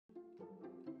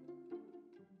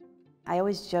I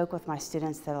always joke with my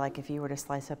students that like if you were to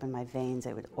slice open my veins,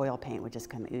 oil paint would just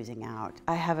come oozing out.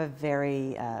 I have a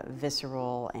very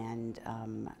visceral and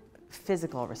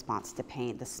physical response to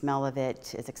paint. The smell of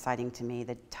it is exciting to me,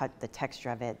 the texture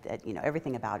of it,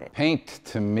 everything about it. Paint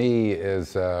to me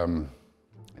is,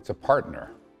 it's a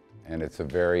partner, and it's a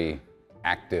very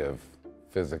active,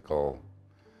 physical,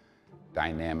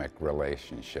 dynamic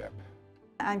relationship.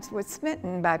 I was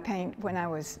smitten by paint when I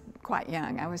was quite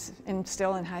young. I was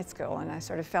still in high school, and I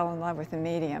sort of fell in love with the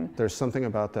medium. There's something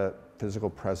about that physical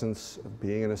presence of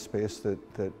being in a space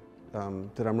that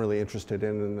I'm really interested in,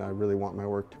 and I really want my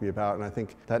work to be about. And I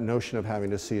think that notion of having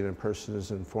to see it in person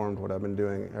has informed what I've been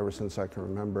doing ever since I can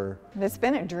remember. It's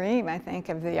been a dream, I think,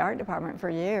 of the art department for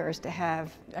years to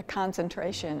have a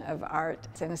concentration of art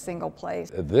in a single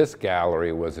place. This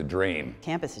gallery was a dream.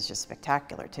 Campus is just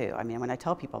spectacular too. I mean, when I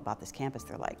tell people about this campus,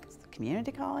 they're like, "It's a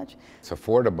community college?" It's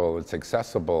affordable, it's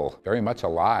accessible, very much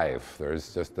alive.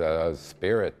 There's just a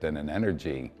spirit and an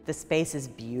energy. The space is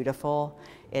beautiful.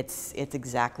 It's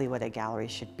exactly what a gallery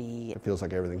should be. It feels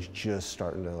like everything's just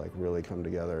starting to really come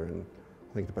together, and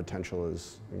I think the potential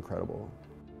is incredible.